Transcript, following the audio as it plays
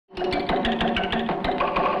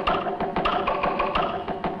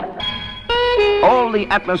all the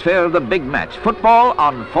atmosphere of the big match. Football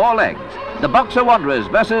on 4 legs. The Boxer Wanderers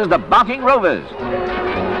versus the Barking Rovers.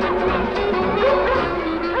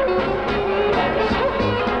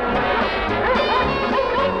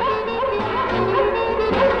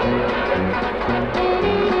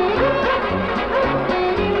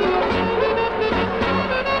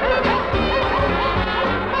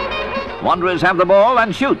 Wanderers have the ball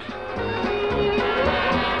and shoot.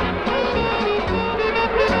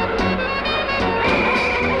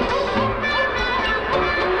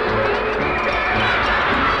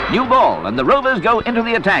 New ball, and the Rovers go into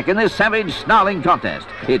the attack in this savage, snarling contest.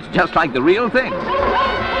 It's just like the real thing.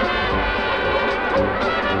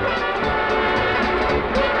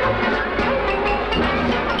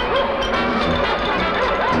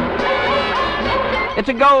 It's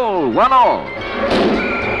a goal, 1-1.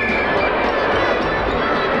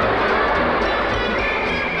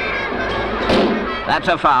 That's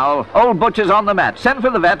a foul. Old Butcher's on the mat. Send for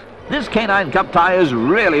the vet. This Canine Cup tie is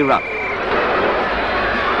really rough.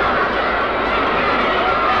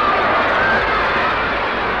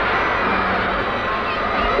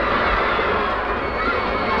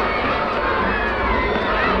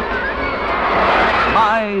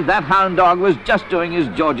 My, that hound dog was just doing his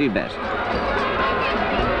Georgie best.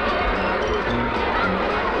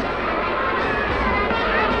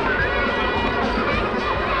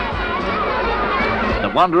 The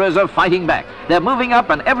Wanderers are fighting back. They're moving up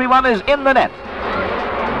and everyone is in the net.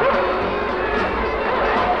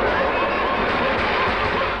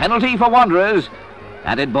 Penalty for Wanderers.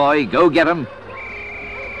 At it, boy, go get 'em.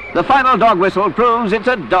 The final dog whistle proves it's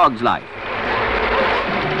a dog's life.